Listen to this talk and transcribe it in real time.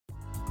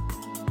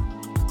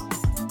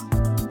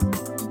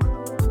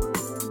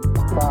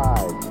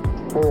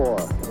4,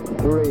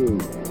 3,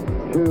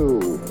 2,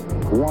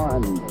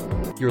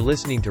 1. You're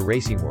listening to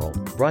Racing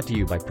World, brought to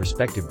you by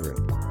Perspective Group.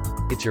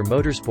 It's your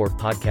motorsport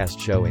podcast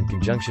show in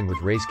conjunction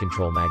with Race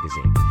Control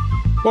Magazine.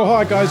 Well,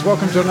 hi guys,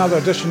 welcome to another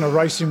edition of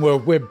Racing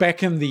World. We're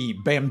back in the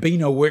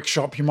Bambino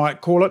workshop, you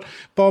might call it.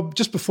 Bob,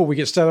 just before we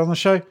get started on the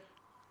show,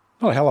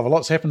 not a hell of a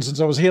lot's happened since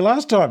I was here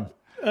last time.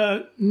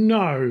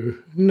 No.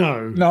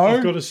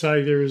 I've got to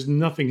say there is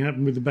nothing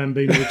happened with the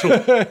Bambino at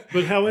all.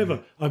 But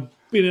however, I've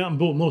been out and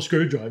bought more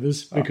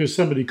screwdrivers because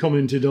somebody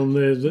commented on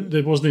there that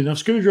there wasn't enough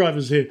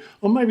screwdrivers here.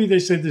 Or maybe they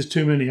said there's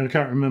too many, I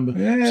can't remember.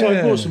 Yeah. So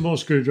I bought some more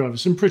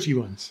screwdivers, some pretty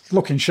ones.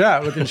 Looking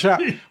sharp.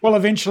 Well,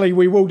 eventually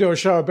we will do a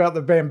show about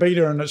the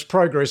Bambino and its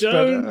progress.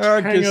 Don't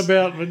hang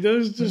about, but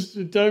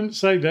just don't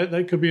say that.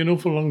 That could be an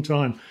awful long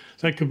time.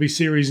 That could be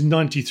Series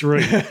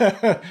 93.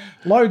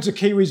 Loads of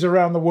Kiwis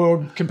around the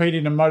world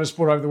competing in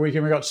motorsport over the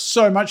weekend. We've got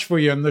so much for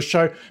you in this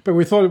show, but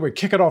we thought we'd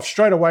kick it off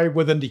straight away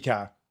with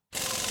IndyCar.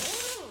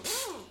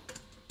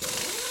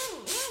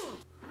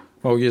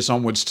 Well, yes,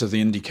 onwards to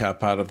the IndyCar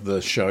part of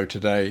the show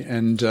today.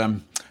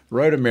 And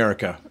Road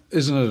America,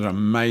 isn't it an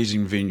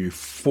amazing venue?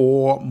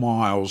 4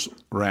 miles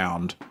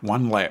round,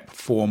 one lap,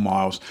 4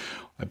 miles.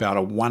 About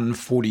a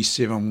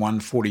 147,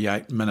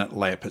 148 minute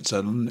lap. It's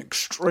an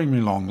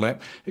extremely long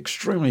lap,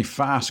 extremely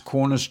fast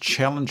corners,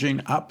 challenging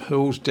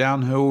uphills,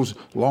 downhills,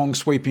 long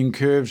sweeping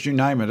curves, you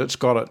name it, it's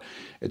got it.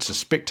 It's a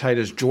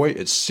spectator's joy.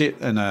 It's set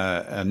in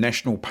a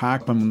national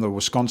park in the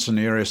Wisconsin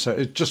area, so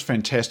it's just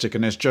fantastic.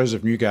 And as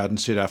Joseph Newgarden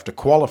said after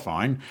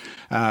qualifying,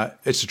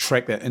 it's a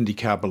track that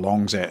IndyCar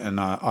belongs at, and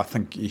I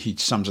think he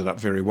sums it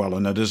up very well.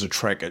 And it is a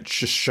track, it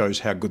just shows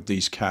how good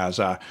these cars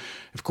are.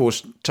 Of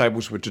course,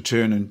 tables were to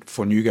turn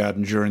for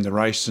Newgarden during the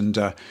race, and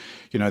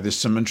there's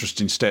some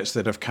interesting stats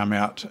that have come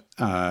out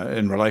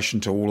in relation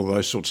to all of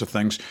those sorts of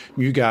things.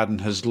 Newgarden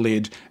has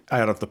led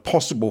out of the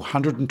possible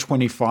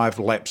 125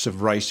 laps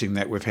of racing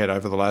that we've had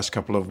over the last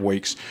couple of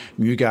weeks.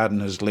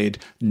 Newgarden has led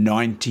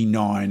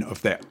 99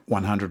 of that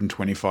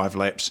 125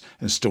 laps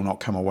and still not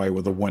come away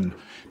with a win.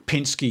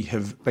 Penske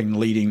have been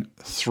leading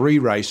 3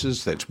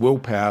 races. That's Will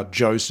Power,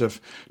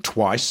 Joseph,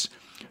 twice,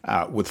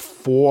 with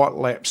 4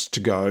 laps to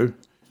go,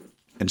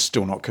 and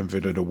still not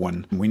converted a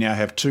win. We now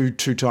have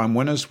two-time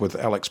winners, with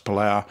Alex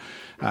Palou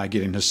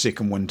getting his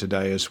second win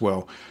today as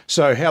well.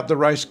 So how'd the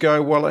race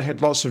go? Well, it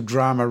had lots of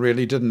drama,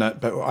 really, didn't it?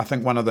 But I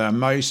think one of the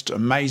most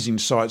amazing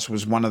sights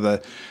was one of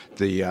the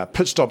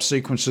pit stop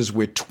sequences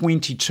where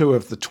 22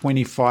 of the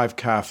 25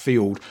 car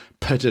field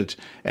pitted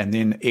and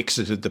then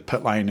exited the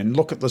pit lane. And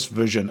look at this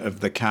vision of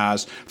the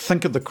cars.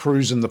 Think of the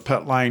crews in the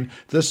pit lane.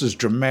 This is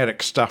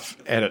dramatic stuff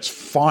at its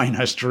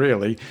finest,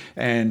 really.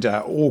 And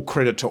all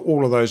credit to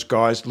all of those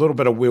guys. A little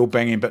bit of wheel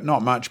banging, but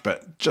not much.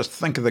 But just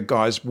think of the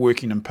guys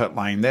working in pit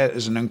lane. That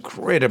is an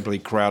incredibly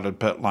crowded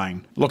pit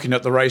lane. Looking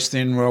at the race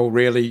then, well,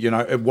 really,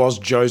 it was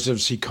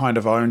Joseph's. He kind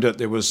of owned it.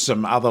 There was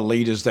some other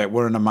leaders that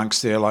were in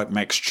amongst there, like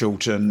Max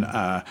Chilton,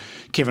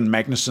 Kevin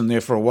Magnussen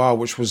there for a while,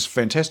 which was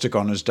fantastic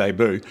on his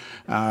debut.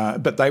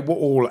 But they were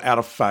all out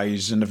of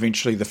phase, and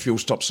eventually the fuel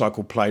stop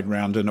cycle played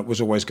round, and it was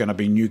always going to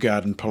be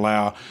Newgarden,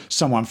 Palou,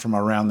 someone from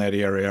around that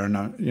area. And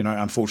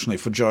unfortunately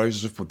for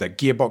Joseph, with that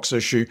gearbox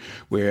issue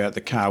where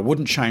the car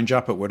wouldn't change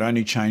up, it would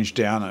only change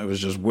down. It was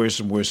just worse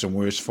and worse and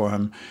worse for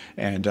him,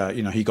 and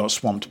he got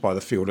swamped by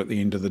the field at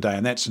the end of the day,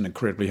 and that's an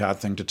incredibly hard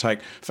thing to take.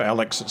 For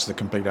Alex, it's the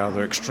complete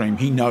other extreme.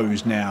 He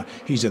knows now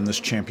he's in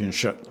this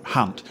championship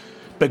hunt.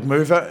 Big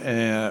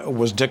mover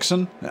was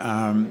Dixon,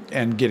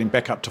 and getting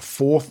back up to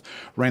 4th,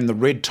 ran the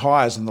red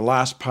tyres in the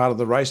last part of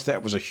the race.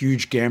 That was a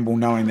huge gamble,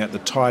 knowing that the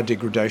tyre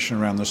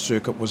degradation around the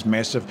circuit was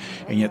massive,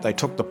 and yet they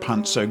took the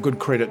punt. So good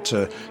credit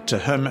to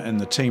him and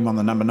the team on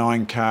the number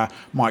 9 car,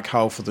 Mike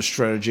Hull, for the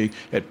strategy.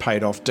 It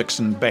paid off.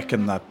 Dixon back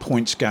in the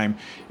points game.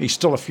 He's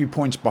still a few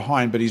points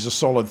behind, but he's a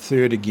solid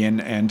 3rd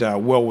again, and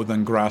well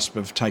within grasp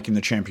of taking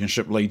the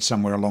championship lead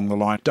somewhere along the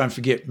line. Don't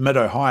forget,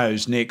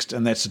 Mid-Ohio's next,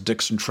 and that's a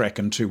Dixon track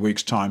in 2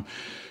 weeks' time.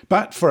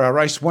 But for our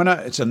race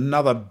winner, it's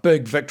another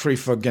big victory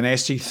for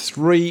Ganassi.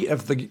 3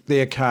 of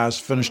their cars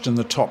finished in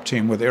the top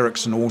 10, with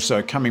Ericsson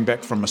also coming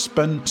back from a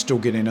spin, still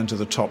getting into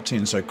the top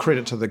 10. So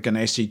credit to the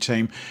Ganassi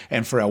team,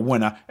 and for our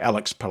winner,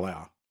 Alex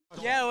Palou.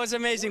 Yeah, it was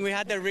amazing. We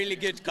had a really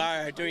good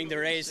car during the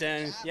race,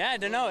 and I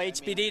don't know,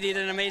 HPD did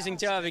an amazing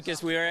job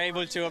because we were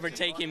able to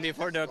overtake him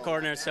before the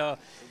corner. So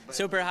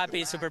super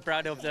happy, super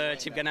proud of the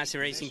Chip Ganassi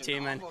racing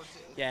team, and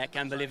I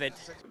can't believe it.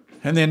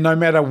 And then no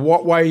matter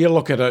what way you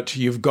look at it,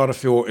 you've got to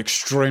feel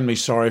extremely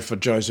sorry for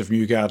Joseph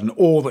Newgarden,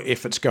 all the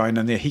efforts going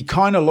in there. He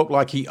kind of looked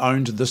like he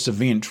owned this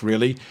event,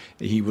 really.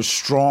 He was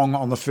strong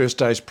on the first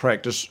day's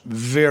practice,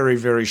 very,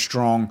 very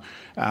strong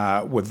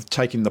with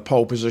taking the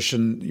pole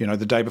position,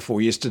 the day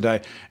before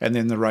yesterday, and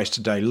then the race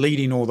today,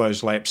 leading all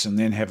those laps and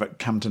then have it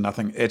come to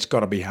nothing. It's got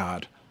to be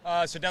hard.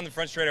 So down the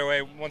front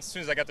straightaway, as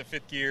soon as I got to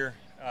 5th gear,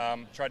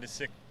 tried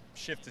to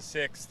shift to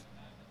 6th,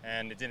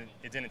 and it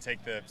didn't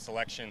take the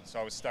selection, so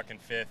I was stuck in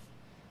 5th.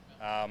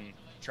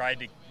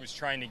 Was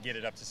trying to get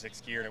it up to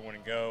 6th gear and it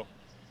wouldn't go.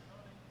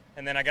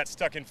 And then I got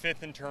stuck in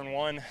 5th in turn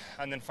 1,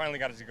 and then finally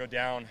got it to go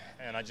down,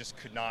 and I just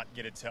could not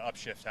get it to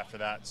upshift after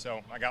that. So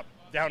I got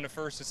down to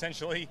first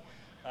essentially,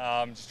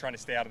 just trying to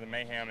stay out of the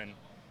mayhem, and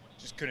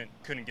just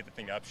couldn't get the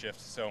thing to upshift.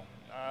 So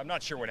I'm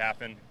not sure what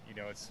happened. You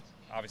know, it's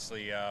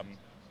obviously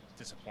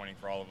disappointing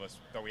for all of us.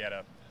 But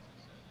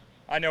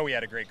I know we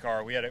had a great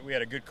car. We had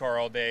a good car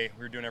all day.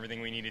 We were doing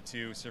everything we needed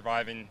to,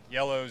 surviving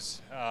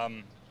yellows,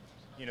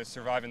 you know,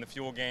 surviving the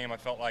fuel game. I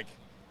felt like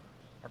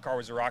our car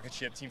was a rocket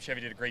ship. Team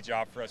Chevy did a great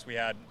job for us. We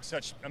had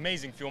such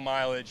amazing fuel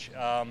mileage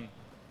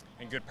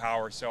and good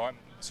power. So I'm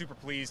super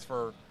pleased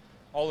for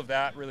all of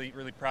that. Really,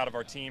 really proud of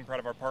our team, proud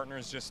of our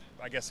partners. Just,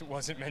 I guess it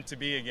wasn't meant to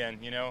be again,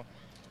 you know.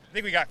 I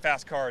think we got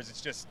fast cars.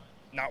 It's just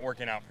not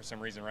working out for some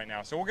reason right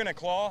now. So we're going to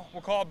claw.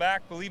 We'll claw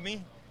back, believe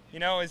me. You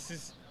know, it's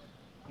just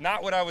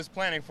not what I was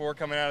planning for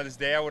coming out of this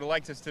day. I would have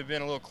liked us to have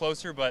been a little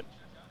closer, but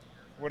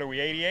what are we,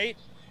 88?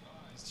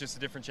 It's just a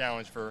different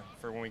challenge for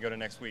when we go to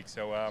next week.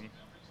 So,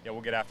 yeah, we'll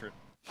get after it.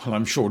 Well,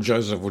 I'm sure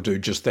Joseph will do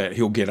just that.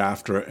 He'll get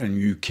after it, and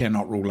you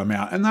cannot rule him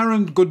out. And they're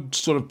in good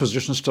sort of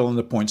position still in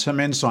the points.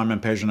 Him and Simon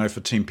Pagenaud for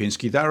Team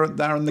Penske.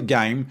 They're in the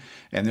game,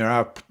 and there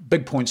are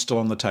big points still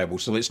on the table,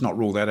 so let's not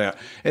rule that out.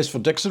 As for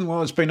Dixon,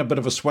 well, it's been a bit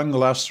of a swing. The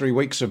last 3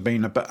 weeks have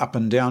been a bit up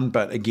and down,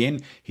 but again,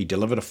 he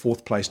delivered a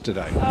 4th place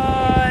today.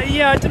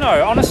 Yeah, I don't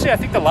know. Honestly, I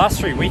think the last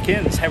 3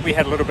 weekends, had we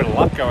had a little bit of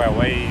luck go our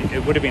way,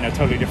 it would have been a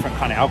totally different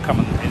kind of outcome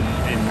in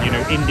you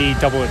know, Indy,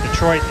 double at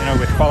Detroit, you know,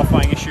 with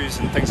qualifying issues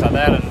and things like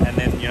that, and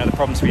then, you know, the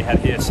problems we had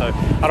here. So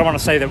I don't want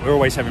to say that we're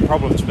always having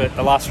problems, but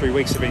the last 3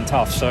 weeks have been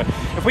tough. So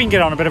if we can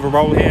get on a bit of a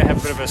roll here, have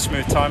a bit of a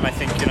smooth time, I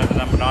think, you know, the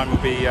number 9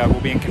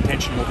 will be in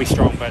contention, will be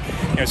strong. But,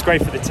 you know, it's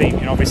great for the team,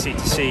 you know, obviously to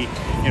see,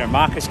 you know,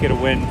 Marcus get a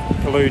win,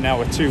 Palou now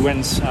with 2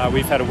 wins.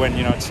 We've had a win,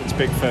 you know, it's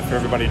big for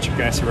everybody at Chip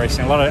Ganassi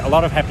Racing. A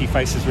lot of happy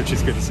faces, which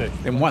is good to see.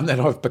 And one that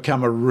I've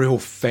become a real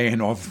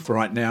fan of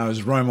right now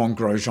is Romain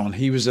Grosjean.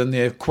 He was in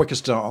there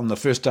quickest on the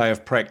first day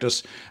of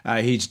practice.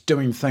 He's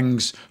doing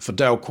things for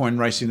Dale Coyne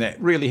Racing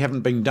that really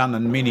haven't been done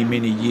in many,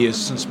 many years,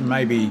 since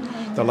maybe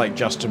the late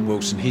Justin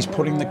Wilson. He's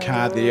putting the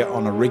car there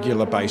on a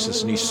regular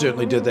basis, and he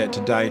certainly did that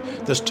today.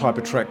 This type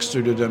of track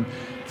suited him.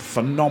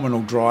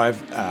 Phenomenal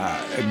drive,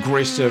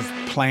 aggressive,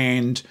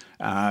 planned,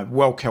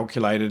 well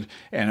calculated,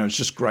 and it was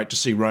just great to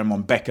see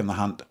Romain back in the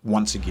hunt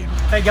once again.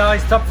 Hey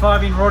guys, top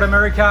 5 in Road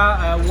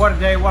America. What a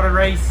day, what a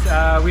race.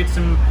 We had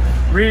some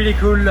really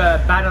cool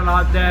battle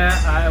out there.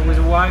 It was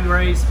a wild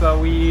race, but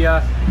we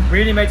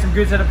really made some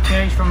good setup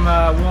change from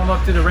warm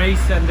up to the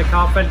race, and the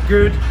car felt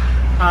good.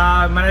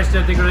 Managed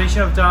the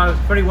degradation of tires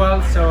pretty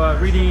well, so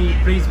really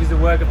pleased with the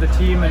work of the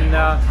team, and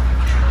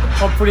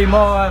hopefully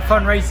more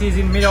fun races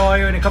in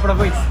Mid-Ohio in a couple of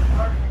weeks.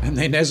 And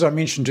then, as I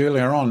mentioned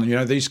earlier on, you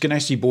know, these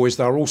Ganassi boys,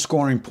 they're all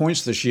scoring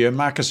points this year.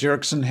 Marcus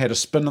Ericsson had a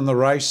spin in the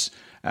race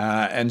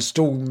and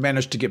still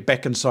managed to get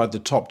back inside the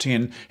top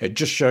 10. It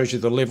just shows you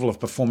the level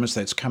of performance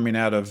that's coming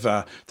out of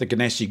the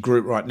Ganassi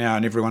group right now,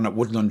 and everyone at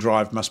Woodland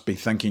Drive must be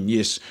thinking,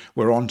 yes,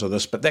 we're on to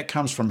this. But that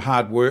comes from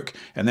hard work,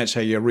 and that's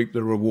how you reap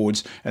the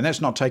rewards. And that's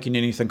not taking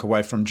anything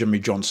away from Jimmy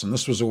Johnson.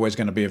 This was always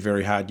going to be a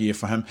very hard year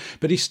for him,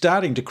 but he's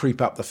starting to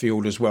creep up the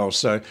field as well.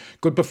 So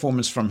good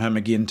performance from him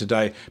again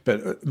today,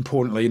 but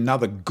importantly,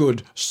 another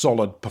good,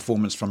 solid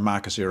performance from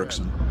Marcus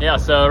Ericsson. Yeah,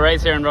 so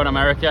race here in Road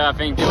America. I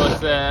think it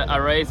was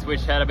a race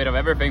which had a bit of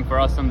everything for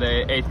us on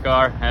the 8th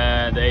car,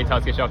 the 8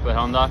 Husky Chocolate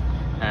Honda.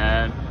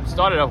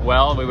 Started off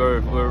well. We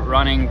were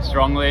running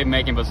strongly,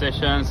 making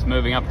positions,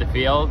 moving up the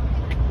field.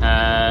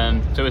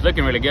 So it was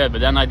looking really good. But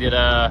then I did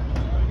a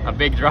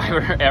big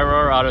driver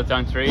error out of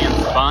turn 3 and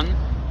spun.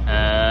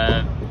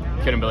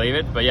 Couldn't believe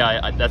it, but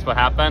yeah, that's what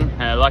happened.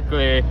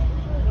 Luckily,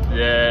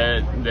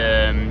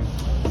 the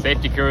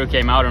safety crew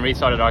came out and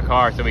restarted our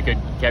car, so we could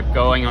keep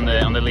going on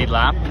the lead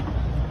lap.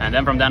 And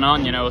then from then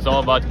on, you know, it was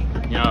all about,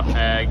 you know,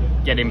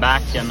 getting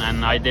back,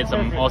 and I did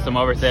some awesome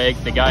overtakes.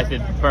 The guys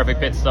did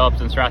perfect pit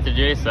stops and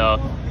strategy, so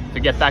to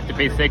get back to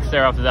P6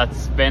 there after that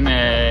spin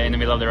in the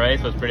middle of the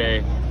race was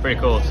pretty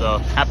cool. So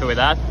happy with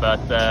that, but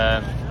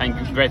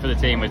and great for the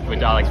team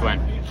with Alex win.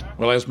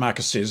 Well, as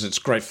Marcus says, it's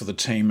great for the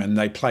team, and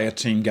they play a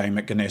team game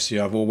at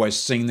Ganassi. I've always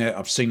seen that.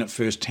 I've seen it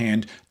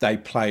firsthand. They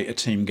play a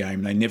team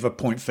game. They never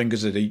point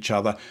fingers at each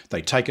other.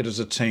 They take it as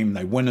a team.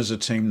 They win as a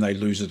team. They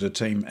lose as a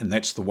team, and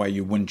that's the way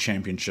you win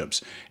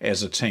championships,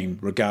 as a team,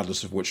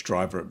 regardless of which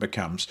driver it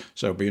becomes.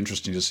 So it'll be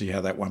interesting to see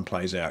how that one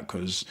plays out,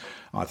 because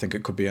I think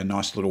it could be a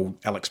nice little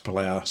Alex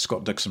Palou,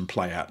 Scott Dixon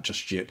play out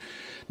just yet.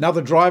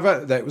 Another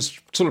driver that was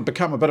sort of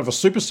become a bit of a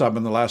super sub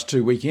in the last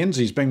 2 weekends,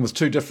 he's been with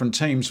 2 different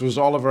teams, was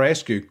Oliver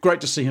Askew.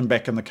 Great to see him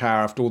back in the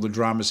car after all the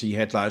dramas he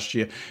had last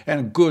year, and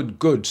a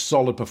good,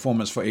 solid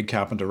performance for Ed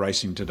Carpenter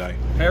Racing today.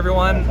 Hey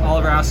everyone,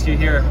 Oliver Askew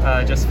here.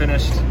 Just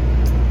finished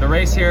the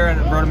race here in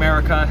Road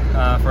America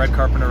for Ed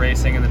Carpenter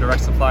Racing in the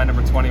Direct Supply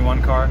number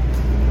 21 car.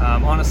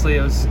 Honestly,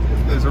 it was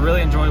a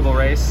really enjoyable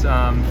race.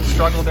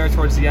 Struggled there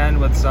towards the end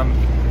with some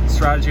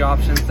strategy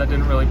options that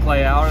didn't really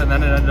play out, and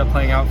then it ended up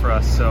playing out for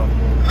us. So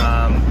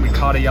we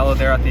caught a yellow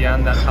there at the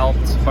end that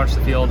helped bunch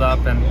the field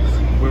up, and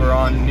we were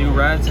on new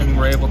reds and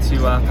were able to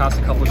pass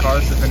a couple of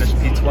cars to finish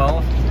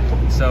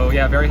P12. So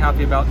yeah, very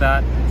happy about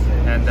that.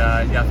 And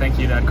yeah, thank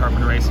you to Ed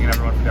Carpenter Racing and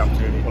everyone for the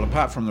opportunity. Well,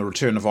 apart from the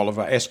return of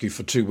Oliver Askew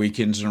for 2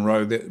 weekends in a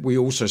row, we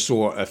also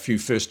saw a few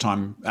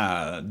first-time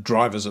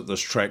drivers at this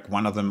track.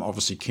 One of them,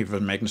 obviously,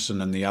 Kevin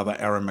Magnussen, and the other,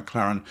 Aaron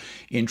McLaren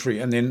entry.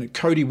 And then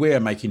Cody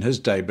Ware making his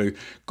debut.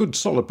 Good,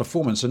 solid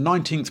performance. A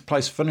 19th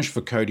place finish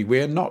for Cody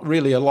Ware. Not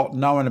really a lot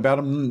known about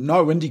him.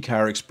 No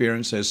IndyCar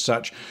experience as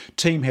such.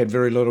 Team had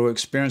very little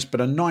experience, but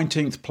a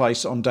 19th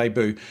place on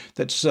debut,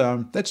 that's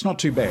not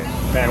too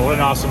bad. Man, what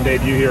an awesome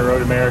debut here at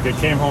Road America.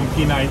 Came home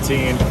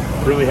P19.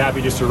 Really happy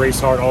just to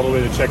race hard all the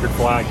way to the checkered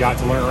flag. Got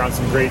to learn around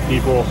some great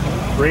people.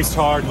 Raced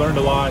hard, learned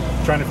a lot,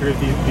 trying to figure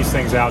these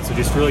things out. So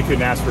just really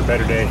couldn't ask for a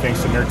better day.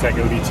 Thanks to NerdTech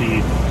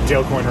ODT,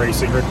 Jailcoin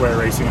Racing, Rick Ware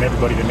Racing, and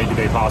everybody that made the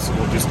day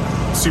possible. Just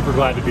super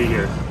glad to be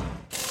here.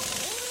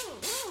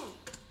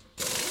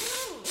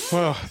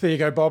 Well, there you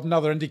go, Bob.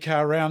 Another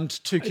IndyCar round.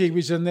 2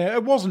 Kiwis in there.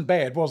 It wasn't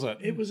bad, was it?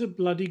 It was a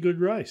bloody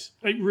good race.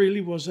 It really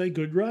was a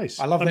good race.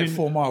 I love that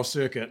 4-mile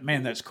circuit.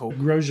 Man, that's cool.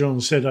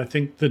 Grosjean said, I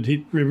think, that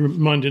it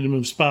reminded him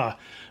of Spa.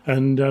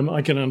 And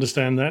I can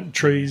understand that.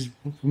 Trees,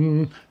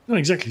 not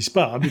exactly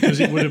Spa, because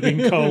it would have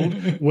been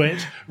cold,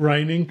 wet,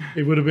 raining.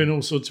 It would have been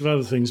all sorts of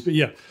other things. But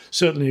yeah,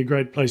 certainly a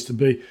great place to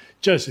be.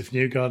 Joseph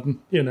Newgarden,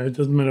 it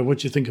doesn't matter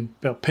what you think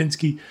about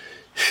Penske.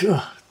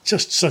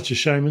 Just such a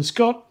shame. And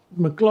Scott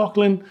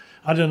McLaughlin,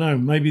 I don't know,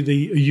 maybe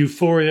the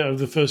euphoria of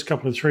the first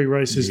couple of 3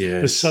 races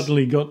has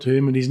suddenly got to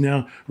him, and he's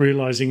now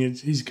realising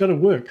he's got to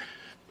work.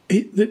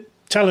 The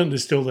talent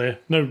is still there,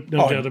 no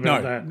doubt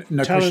about that.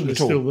 No talent is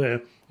still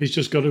there. He's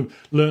just got to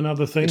learn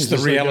other things.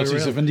 It's the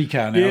realities of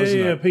IndyCar now, isn't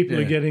it? Yeah, people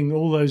are getting,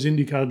 all those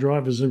IndyCar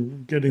drivers are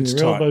getting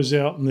their elbows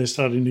out, and they're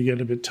starting to get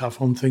a bit tough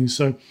on things.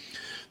 So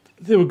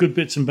there were good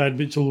bits and bad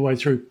bits all the way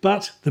through.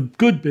 But the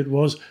good bit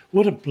was,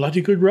 what a bloody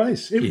good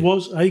race. It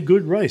was a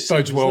good race.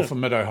 Bodes well for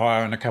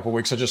Mid-Ohio in a couple of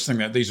weeks. I just think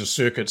that these are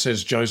circuits,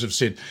 as Joseph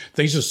said,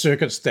 these are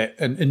circuits that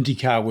an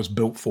IndyCar was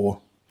built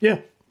for.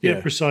 Yeah,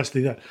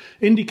 precisely that.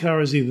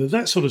 IndyCar is either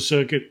that sort of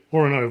circuit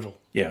or an oval.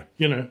 Yeah.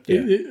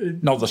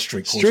 Not the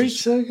street courses. Street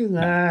circuit?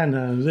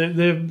 No.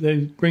 They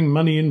bring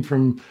money in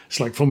from,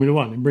 it's like Formula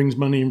One. It brings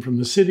money in from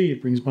the city.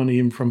 It brings money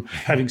in from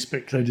having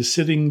spectators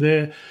sitting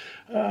there.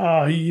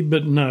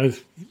 But no,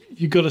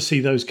 you've got to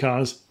see those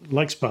cars,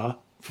 like Spa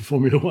for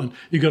Formula One,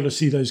 you've got to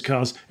see those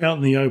cars out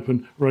in the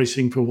open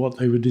racing for what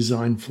they were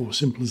designed for.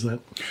 Simple as that.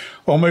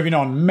 Well, moving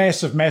on,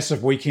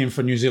 massive weekend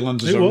for New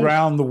Zealanders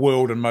around the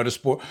world in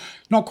motorsport.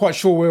 Not quite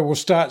sure where we'll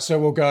start, so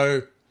we'll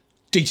go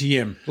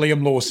DTM,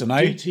 Liam Lawson,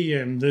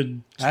 DTM, the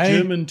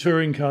German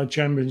Touring Car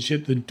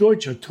Championship, the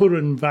Deutsche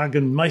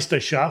Tourenwagen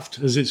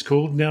Meisterschaft, as it's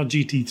called, now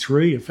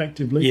GT3,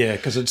 effectively. Yeah,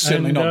 because it's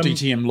certainly not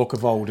DTM look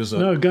of old, is it?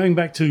 No, going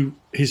back to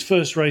his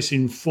first race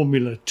in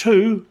Formula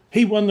 2,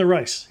 he won the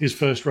race, his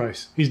first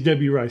race, his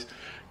debut race.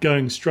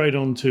 Going straight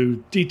on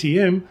to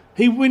DTM,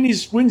 he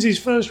wins his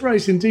first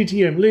race in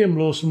DTM. Liam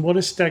Lawson, what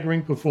a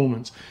staggering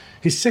performance.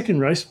 His second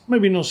race,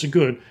 maybe not so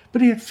good,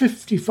 but he had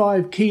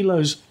 55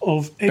 kilos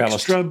of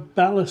extra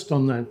ballast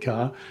on that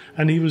car,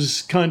 and he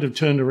was kind of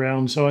turned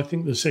around. So I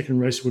think the second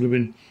race would have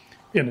been,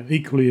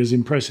 equally as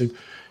impressive.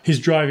 His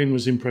driving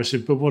was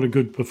impressive, but what a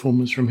good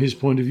performance from his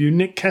point of view.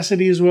 Nick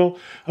Cassidy as well,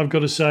 I've got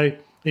to say,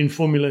 in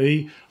Formula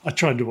E. I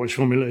tried to watch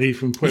Formula E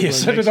from Pueblo,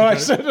 Yes, so did I.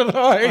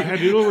 I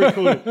had it all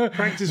recorded.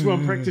 Practice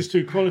 1, practice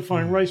 2,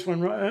 qualifying, race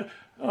 1.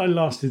 I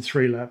lasted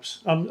 3 laps.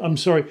 I'm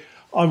sorry.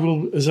 I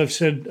will, as I've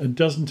said a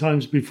dozen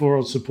times before,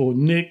 I'll support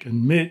Nick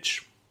and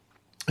Mitch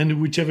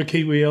and whichever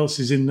Kiwi else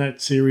is in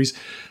that series,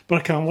 but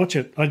I can't watch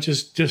it. I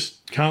just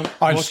can't watch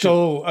it. I'm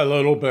still a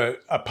little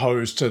bit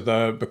opposed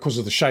to because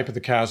of the shape of the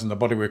cars and the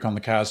bodywork on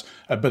the cars,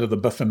 a bit of the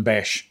biff and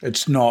bash.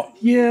 It's not,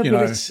 I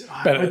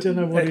don't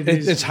know what it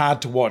is. It's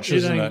hard to watch,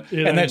 isn't it?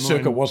 And that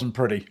circuit wasn't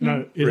pretty.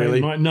 No,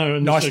 really.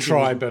 Nice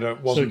try, but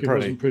it wasn't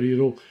pretty. Wasn't pretty at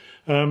all.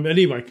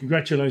 Anyway,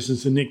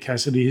 congratulations to Nick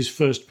Cassidy, his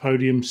first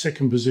podium,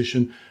 second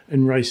position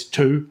in race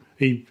 2.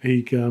 He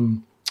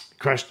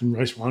crashed in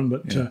race 1,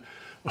 but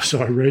so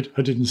I read.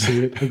 I didn't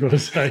see it, I've got to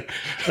say.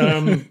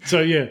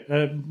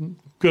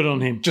 Good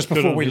on him. Just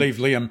before we leave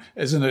Liam,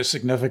 isn't it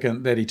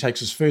significant that he takes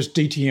his first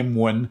DTM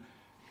win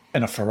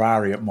in a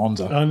Ferrari at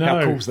Monza? I know.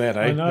 How cool's that,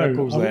 eh? I know. How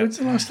cool's that? When's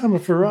the last time a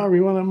Ferrari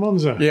won at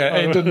Monza? Yeah,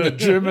 and in the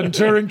German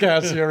Touring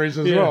Car Series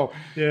as well.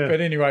 Yeah. But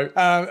anyway,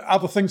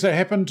 other things that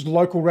happened,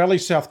 local rally,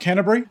 South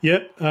Canterbury.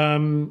 Yep.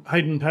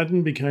 Hayden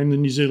Paddon became the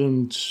New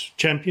Zealand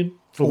champion.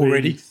 For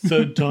already the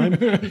third time,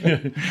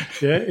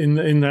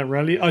 in that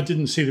rally. I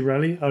didn't see the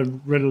rally. I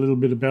read a little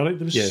bit about it.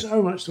 There was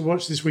so much to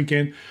watch this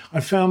weekend.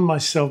 I found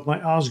myself, my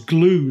arse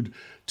glued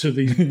to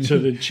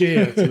the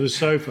chair, to the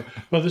sofa.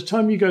 By the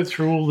time you go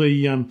through all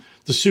the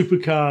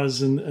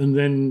supercars and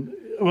then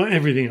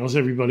everything else,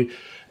 everybody.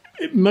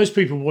 Most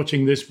people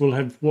watching this will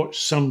have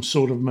watched some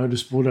sort of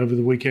motorsport over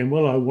the weekend.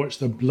 Well, I watched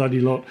the bloody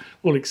lot,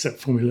 well, except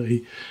Formula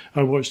E.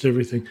 I watched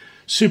everything.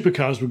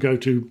 Supercars would go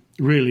to,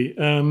 really.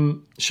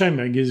 Shane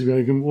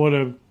Magizbergen, what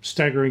a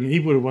staggering. He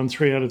would have won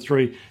 3 out of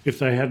 3 if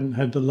they hadn't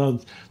had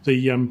the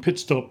pit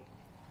stop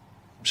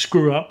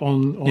screw up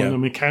on a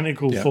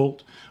mechanical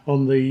fault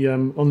on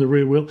the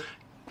rear wheel.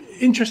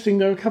 Interesting,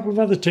 though, a couple of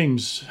other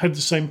teams had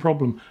the same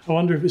problem. I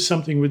wonder if it's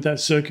something with that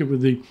circuit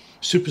with the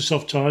super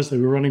soft tyres they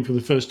were running for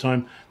the first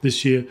time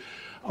this year.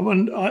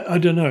 I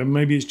don't know,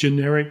 maybe it's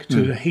generic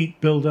to the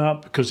heat build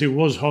up because it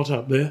was hot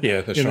up there.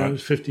 Yeah, that's right.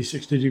 50,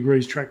 60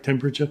 degrees track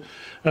temperature.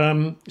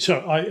 So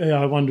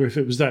I wonder if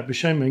it was that. But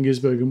Shane Van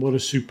Gisbergen, what a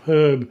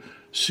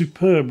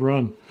superb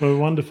run. Oh,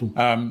 wonderful.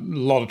 A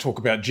lot of talk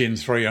about Gen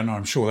 3, and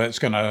I'm sure that's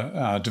going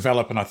to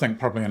develop, and I think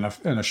probably in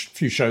a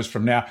few shows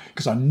from now,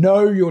 because I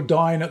know you're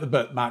dying at the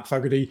bit, Mark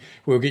Fogarty.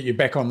 We'll get you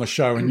back on the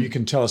show and you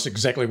can tell us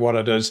exactly what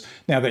it is.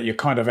 Now that you're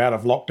kind of out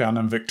of lockdown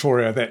in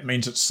Victoria, that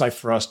means it's safe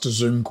for us to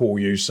Zoom call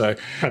you. So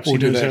perhaps he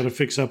knows how to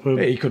fix up a...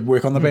 Yeah, he could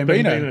work on the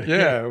Bambino.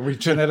 Yeah, we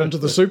turn that into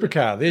the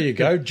supercar. There you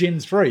go, Gen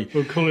 3.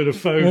 We'll call it a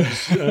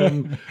Fogs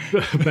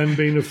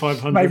Bambino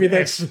 500.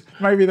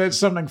 Maybe that's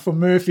something for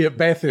Murphy at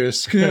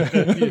Bathurst.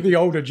 The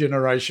older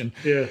generation.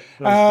 Yeah.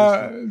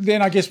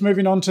 Then I guess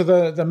moving on to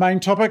the main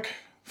topic,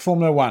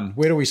 Formula One.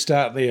 Where do we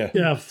start there?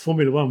 Yeah,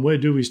 Formula One. Where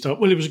do we start?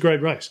 Well, it was a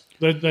great race.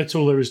 That's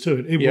all there is to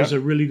it. It was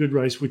a really good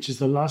race, which is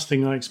the last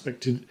thing I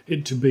expected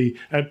it to be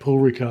at Paul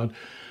Ricard.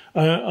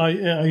 I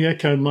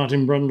echo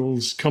Martin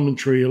Brundle's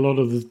commentary a lot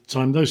of the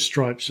time. Those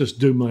stripes just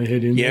do my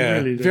head in. Yeah,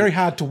 really very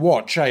hard to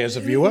watch, as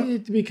a viewer.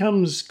 It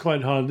becomes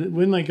quite hard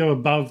when they go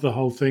above the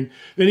whole thing.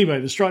 Anyway,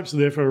 the stripes are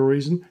there for a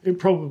reason. It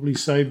probably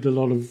saved a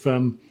lot of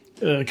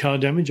car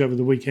damage over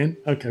the weekend.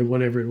 Okay,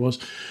 whatever it was.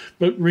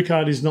 But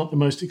Ricard is not the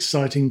most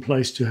exciting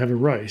place to have a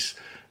race.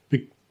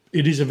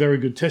 It is a very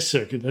good test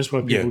circuit. That's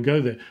why people go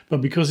there. But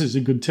because it's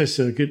a good test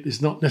circuit,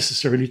 it's not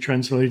necessarily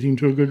translating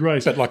to a good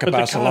race. But like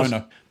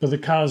Barcelona. But the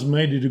cars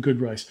made it a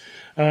good race.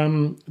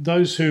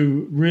 Those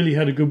who really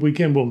had a good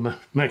weekend, well,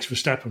 Max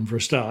Verstappen for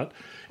a start.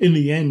 In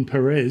the end,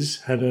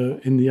 Perez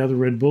in the other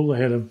Red Bull, they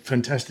had a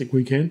fantastic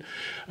weekend.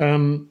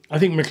 I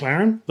think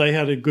McLaren, they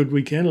had a good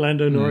weekend.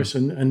 Lando Norris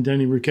and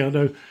Danny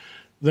Ricciardo,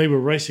 they were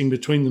racing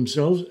between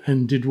themselves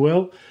and did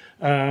well.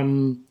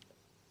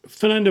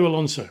 Fernando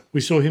Alonso,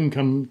 we saw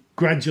him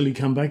gradually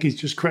come back. He's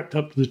just crept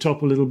up to the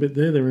top a little bit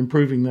there. They're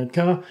improving that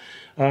car.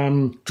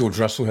 George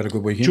Russell had a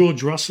good weekend.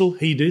 George Russell,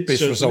 he did. Best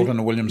certainly. result in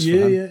a Williams for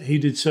him. Yeah, he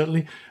did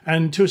certainly.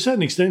 And to a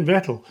certain extent,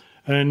 Vettel.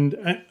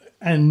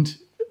 And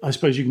I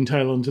suppose you can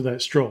tail onto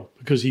that Stroll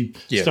because he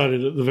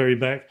started at the very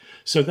back.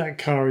 So that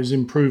car is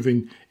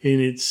improving in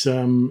its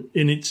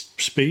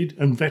speed,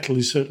 and Vettel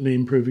is certainly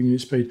improving in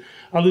its speed.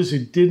 Others who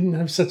didn't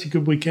have such a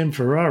good weekend,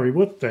 Ferrari,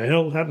 what the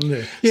hell happened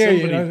there?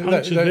 Somebody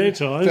punctured their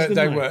tyres,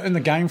 they were in the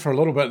game for a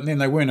little bit, and then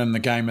they weren't in the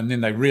game, and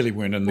then they really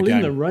weren't in the game.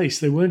 In the race,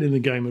 they weren't in the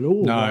game at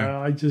all.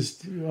 No.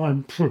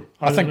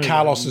 I think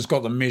Carlos has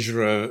got the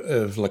measure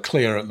of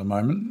Leclerc at the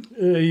moment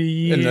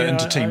in the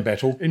inter-team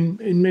battle.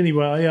 In many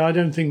ways, I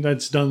don't think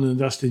that's done and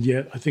dusted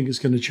yet. I think it's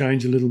going to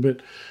change a little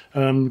bit.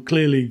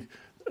 Clearly,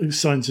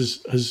 Sainz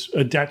has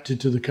adapted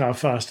to the car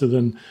faster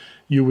than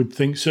you would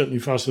think, certainly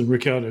faster than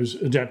Ricciardo's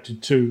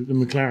adapted to the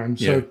McLaren.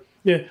 So,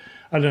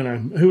 I don't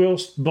know. Who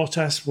else?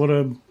 Bottas,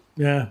 Well,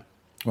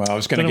 I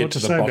was going to get to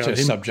the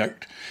Bottas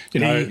subject.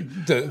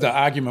 The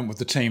argument with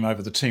the team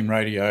over the team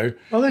radio.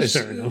 Oh, that's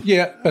fair enough.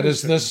 Yeah, but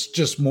is this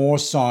just more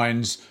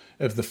signs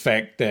of the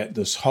fact that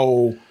this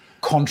whole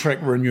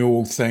contract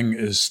renewal thing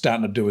is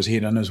starting to do his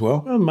head in as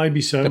well? Well,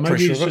 maybe so.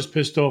 Maybe he's just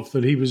pissed off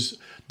that he was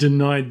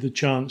denied the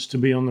chance to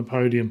be on the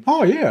podium.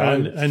 Oh, yeah.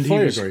 And he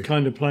was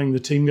kind of playing the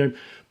team game.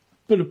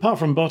 But apart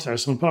from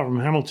Bottas and apart from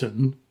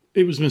Hamilton,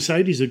 it was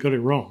Mercedes that got it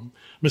wrong.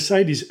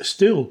 Mercedes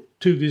still,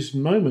 to this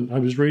moment, I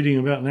was reading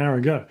about an hour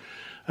ago,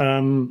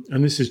 and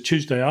this is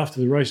Tuesday after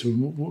the race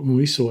when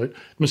we saw it,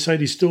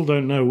 Mercedes still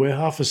don't know where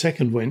half a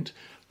second went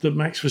that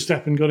Max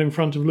Verstappen got in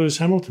front of Lewis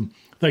Hamilton.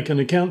 They can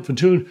account for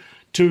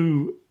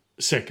two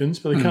seconds,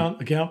 but they can't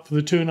account for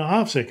the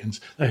 2.5 seconds.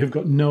 They have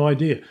got no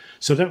idea.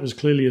 So that was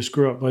clearly a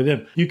screw up by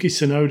them. Yuki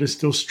Tsunoda's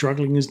still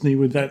struggling, isn't he,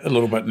 with that? A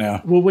little bit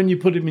now. Well, when you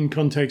put him in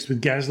context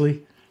with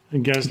Gasly,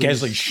 and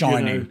Gasly's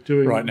shining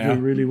doing right now.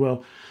 Doing really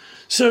well.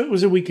 So it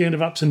was a weekend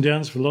of ups and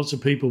downs for lots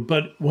of people.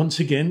 But once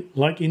again,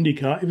 like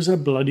IndyCar, it was a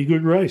bloody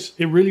good race.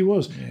 It really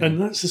was. Yeah.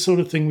 And that's the sort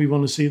of thing we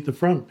want to see at the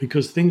front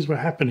because things were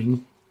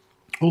happening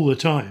all the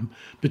time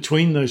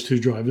between those two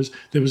drivers.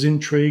 There was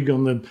intrigue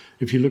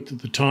if you looked at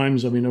the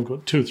times, I mean, I've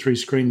got 2 or 3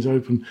 screens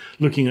open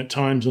looking at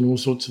times and all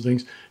sorts of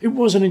things. It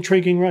was an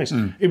intriguing race.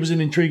 It was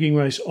an intriguing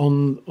race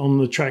on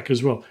the track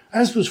as well,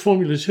 as was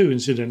Formula 2,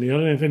 incidentally. I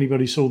don't know if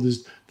anybody saw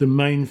the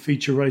main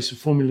feature race of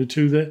Formula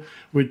 2 there,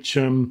 which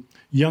young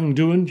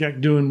Doohan, Jack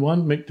Doohan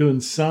won, Mick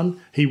Doohan's son,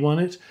 he won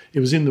it.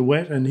 It was in the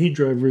wet and he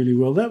drove really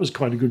well. That was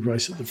quite a good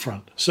race at the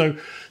front. So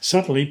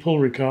suddenly, Paul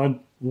Ricard,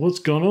 what's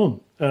gone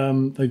on?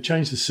 They've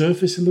changed the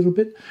surface a little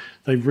bit.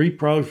 They've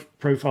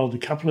profiled a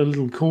couple of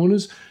little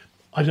corners.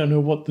 I don't know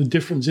what the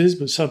difference is,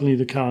 but suddenly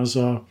the cars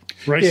are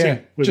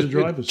racing with the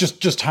drivers.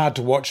 Just hard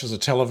to watch as a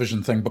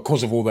television thing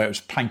because of all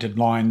those painted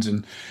lines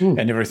and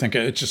everything.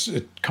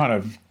 It kind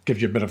of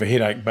gives you a bit of a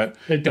headache. But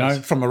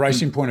from a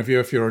racing point of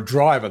view, if you're a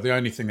driver, the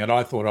only thing that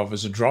I thought of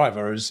as a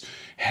driver is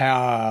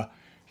how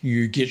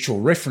you get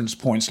your reference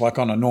points, like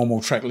on a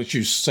normal track. Let's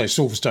use, say,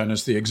 Silverstone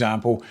as the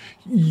example.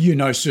 You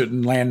know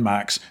certain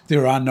landmarks.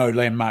 There are no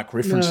landmark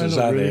references,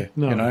 No, not are really. there?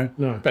 No, you know?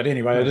 no. But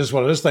anyway, it is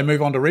what it is. They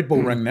move on to Red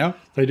Bull Ring now.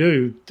 They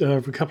do for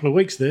a couple of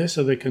weeks there,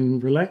 so they can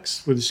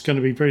relax. Well, it's going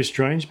to be very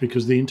strange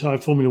because the entire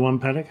Formula One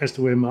paddock has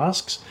to wear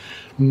masks.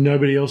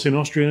 Nobody else in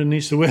Austria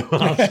needs to wear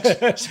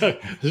masks. So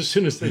as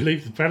soon as they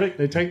leave the paddock,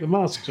 they take the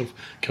masks off.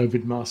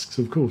 COVID masks,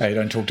 of course. Hey,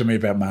 don't talk to me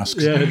about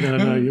masks. Yeah,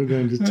 no, you're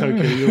going to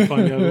Tokyo. You'll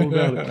find out all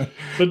about it.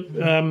 But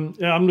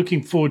yeah, I'm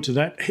looking forward to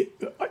that.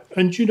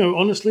 And, you know,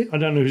 honestly, I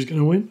don't know who's going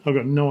to win. I've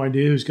got no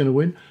idea who's going to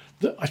win.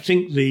 I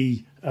think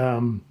the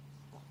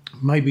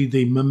maybe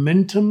the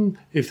momentum,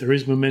 if there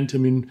is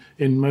momentum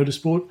in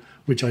motorsport,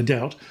 which I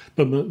doubt,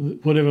 but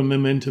whatever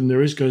momentum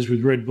there is goes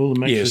with Red Bull and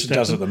Max Verstappen. Yes, it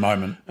does at the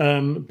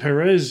moment.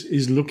 Perez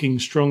is looking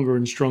stronger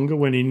and stronger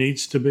when he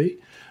needs to be.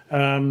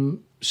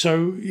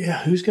 So,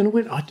 yeah, who's going to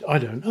win? I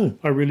don't know.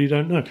 I really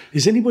don't know.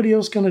 Is anybody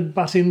else going to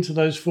butt into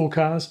those 4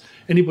 cars?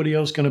 Anybody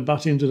else going to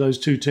butt into those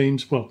 2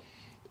 teams? Well,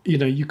 you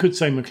know, you could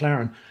say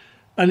McLaren.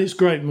 And it's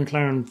great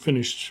McLaren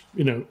finished,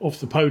 you know, off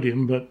the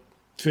podium, but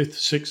 5th,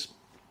 6th.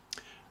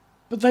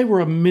 But they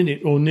were a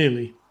minute or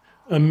nearly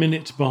a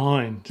minute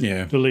behind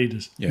the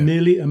leaders. Yeah.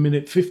 Nearly a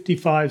minute,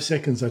 55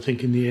 seconds, I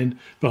think, in the end,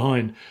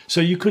 behind.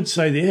 So you could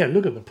say, yeah,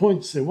 look at the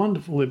points. They're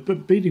wonderful. They're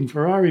beating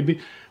Ferrari.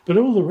 But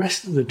all the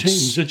rest of the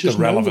teams are just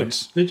nowhere.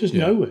 They're just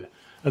nowhere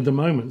at the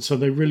moment. So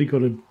they've really got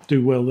to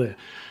do well there.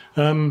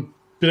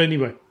 But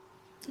anyway,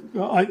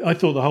 I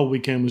thought the whole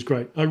weekend was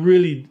great. I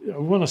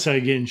want to say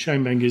again,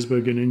 Shane Van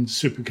Gisbergen in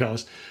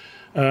supercars.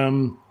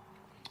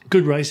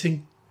 Good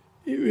racing.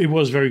 It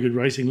was very good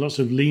racing. Lots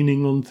of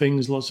leaning on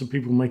things, lots of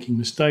people making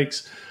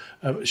mistakes.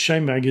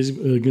 Shane Van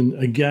Gisbergen,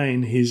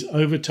 again, his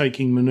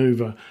overtaking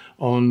manoeuvre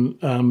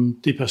on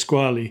Di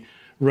Pasquale,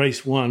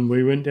 race 1, where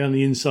he went down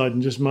the inside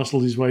and just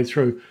muscled his way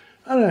through.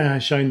 I don't know how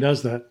Shane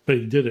does that, but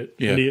he did it.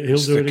 Yeah, and he'll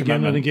do it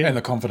again and again. And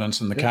the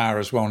confidence in the car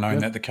as well,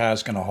 knowing that the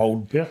car's going to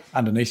hold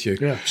underneath you.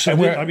 Yeah. So,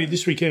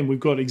 this weekend we've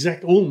got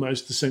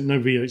almost the same, no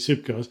V8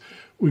 supercars.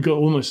 We've got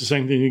almost the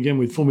same thing again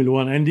with Formula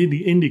One and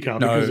IndyCar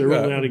because they're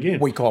all out again.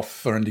 Week off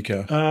for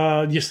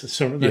IndyCar. Yes, that's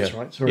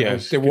right. Sorry,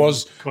 there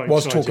was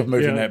talk of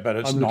moving that, but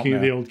it's not. I'm looking now.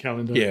 at the old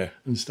calendar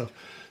and stuff.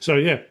 So,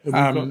 we've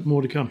got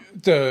more to come.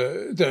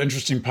 The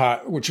interesting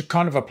part, which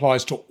kind of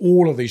applies to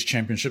all of these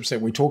championships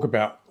that we talk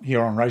about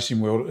here on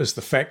Racing World, is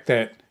the fact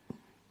that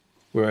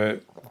we're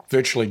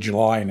virtually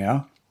July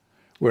now.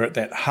 We're at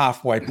that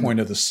halfway point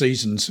of the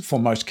seasons for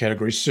most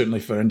categories, certainly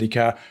for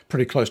IndyCar,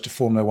 pretty close to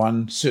Formula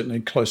One, certainly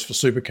close for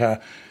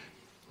Supercar.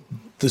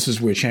 This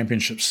is where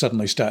championships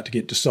suddenly start to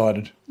get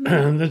decided.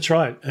 That's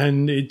right.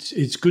 And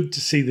it's good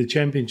to see the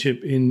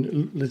championship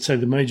in, let's say,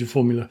 the major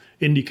Formula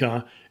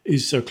IndyCar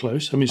is so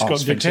close. I mean,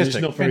 Scott Dixon is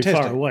not very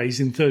far away. He's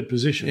in 3rd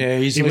position. Yeah,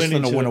 he's less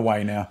than a win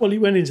away now. Well, he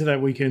went into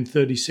that weekend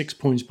 36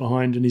 points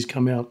behind and he's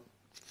come out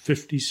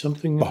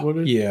 50-something. Behind.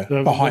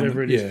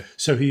 Whatever it is.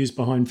 So he is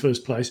behind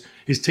first place.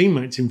 His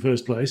teammate's in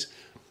first place,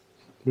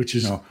 which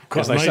is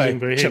quite amazing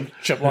for him.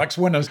 Chip likes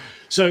winners.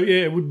 So,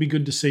 it would be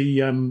good to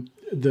see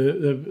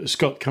the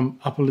Scott come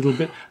up a little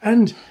bit.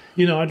 And,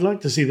 you know, I'd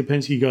like to see the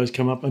Penske guys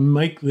come up and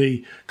make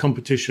the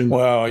competition.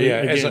 Well,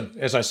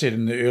 as I said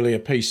in the earlier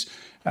piece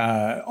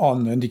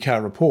on the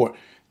IndyCar report,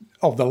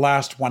 of the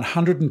last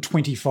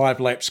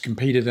 125 laps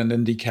competed in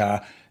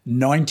IndyCar,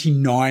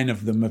 99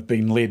 of them have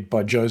been led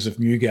by Joseph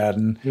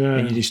Newgarden,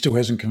 and he still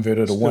hasn't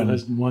converted a win.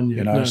 Hasn't won yet.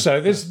 You know, so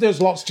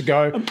there's lots to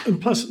go.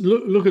 And plus,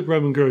 look at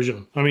Roman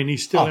Grosjean. I mean,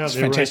 he's still out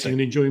there racing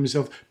and enjoying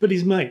himself. But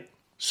his mate,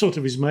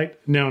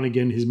 now and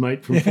again his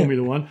mate from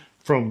Formula One,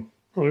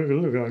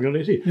 look, I got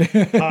it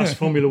here. Past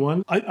Formula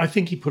One. I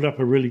think he put up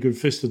a really good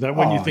fist of that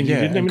when you think he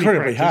didn't have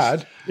incredibly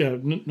hard. Yeah,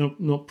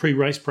 not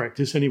pre-race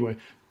practice anyway.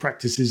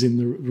 Practice is in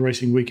the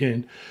racing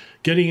weekend.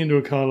 Getting into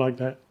a car like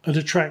that at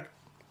a track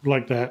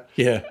like that,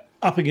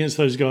 up against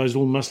those guys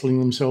all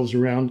muscling themselves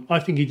around, I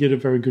think he did a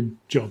very good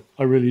job.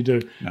 I really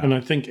do. No. And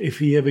I think if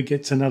he ever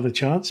gets another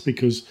chance,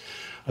 because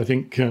I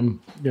think,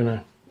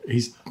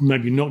 he's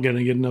maybe not going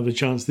to get another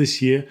chance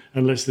this year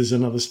unless there's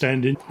another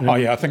stand-in.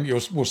 I think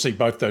we'll see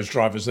both those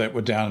drivers that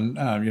were down,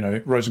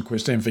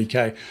 Rosenqvist and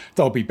VK.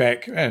 They'll be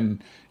back,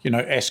 and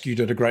Askew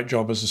did a great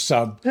job as a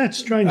sub. That's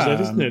strange,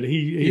 isn't it?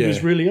 He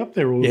was really up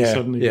there all of a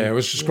sudden. Yeah, it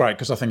was just great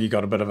because I think he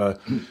got a bit of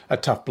a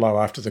tough blow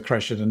after the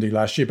crash at Indy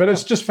last year. But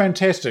it's just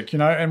fantastic,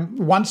 And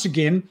once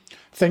again,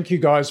 thank you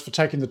guys for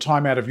taking the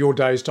time out of your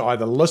days to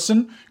either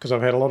listen, because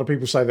I've had a lot of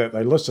people say that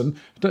they listen.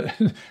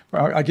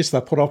 I guess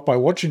they're put off by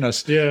watching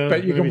us. Yeah,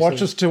 but you can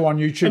watch us too on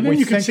YouTube. And then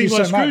you can see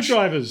my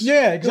screwdrivers.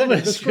 Yeah, exactly.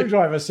 The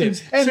screwdriver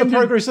set. And the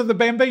progress of the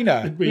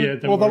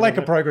Bambina. Or the lack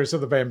of progress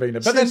of the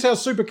Bambina. But that's our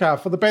supercar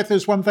for the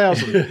Bathurst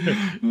 1000.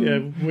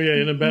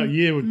 We're in about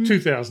year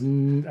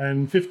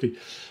 2050.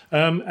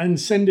 And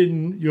send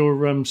in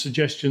your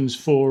suggestions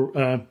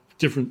for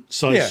different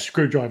size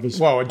screwdrivers.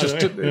 Well,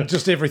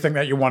 just everything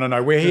that you want to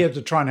know. We're here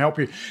to try and help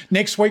you.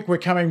 Next week, I'm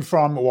coming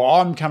from,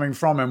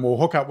 and we'll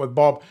hook up with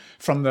Bob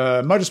from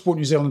the Motorsport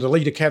New Zealand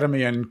Elite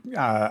Academy in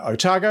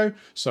Otago.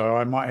 So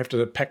I might have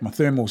to pack my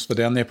thermals for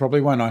down there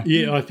probably, won't I?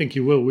 Yeah, I think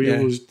you will. We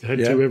always had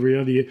to every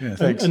other year. Yeah,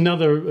 thanks.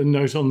 Another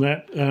note on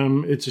that,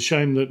 it's a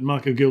shame that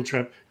Marco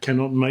Giltrap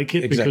cannot make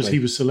it because he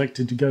was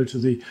selected to go to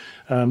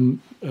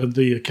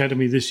the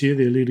academy this year,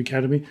 the Elite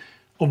Academy.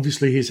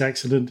 Obviously, his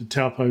accident at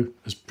Taupo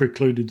has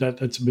precluded that.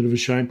 That's a bit of a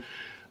shame.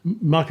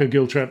 Marco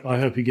Giltrap, I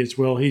hope he gets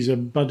well. He's a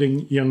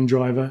budding young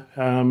driver.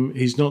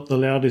 He's not the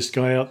loudest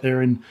guy out there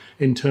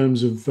in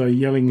terms of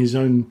yelling his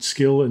own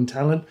skill and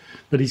talent,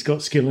 but he's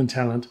got skill and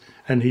talent,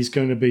 and he's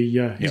going to be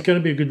going to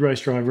be a good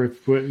race driver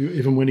if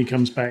and when he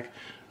comes back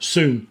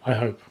soon, I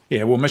hope.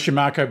 Yeah, we'll miss you,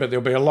 Marco, but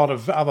there'll be a lot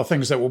of other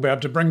things that we'll be able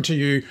to bring to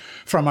you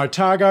from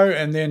Otago.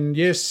 And then,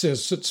 yes,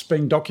 as it's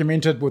been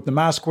documented with the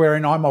mask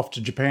wearing, I'm off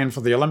to Japan for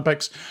the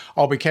Olympics.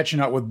 I'll be catching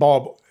up with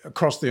Bob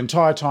across the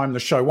entire time. The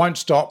show won't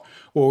stop.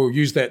 We'll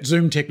use that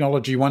Zoom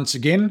technology once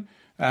again.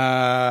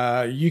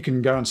 You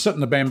can go and sit in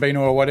the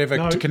Bambino or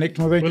whatever to connect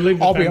with me.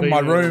 I'll be in my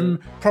room,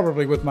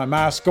 probably with my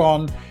mask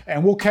on,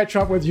 and we'll catch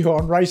up with you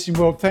on Racing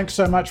World. Thanks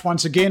so much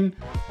once again.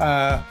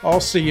 I'll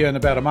see you in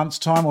about a month's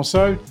time or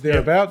so,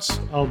 thereabouts.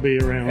 I'll be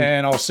around.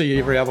 And I'll see you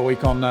every other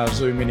week on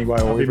Zoom anyway.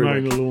 I'll be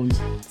mowing the lawns.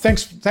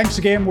 Thanks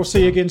again. We'll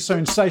see you again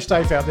soon. Stay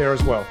safe out there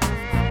as well.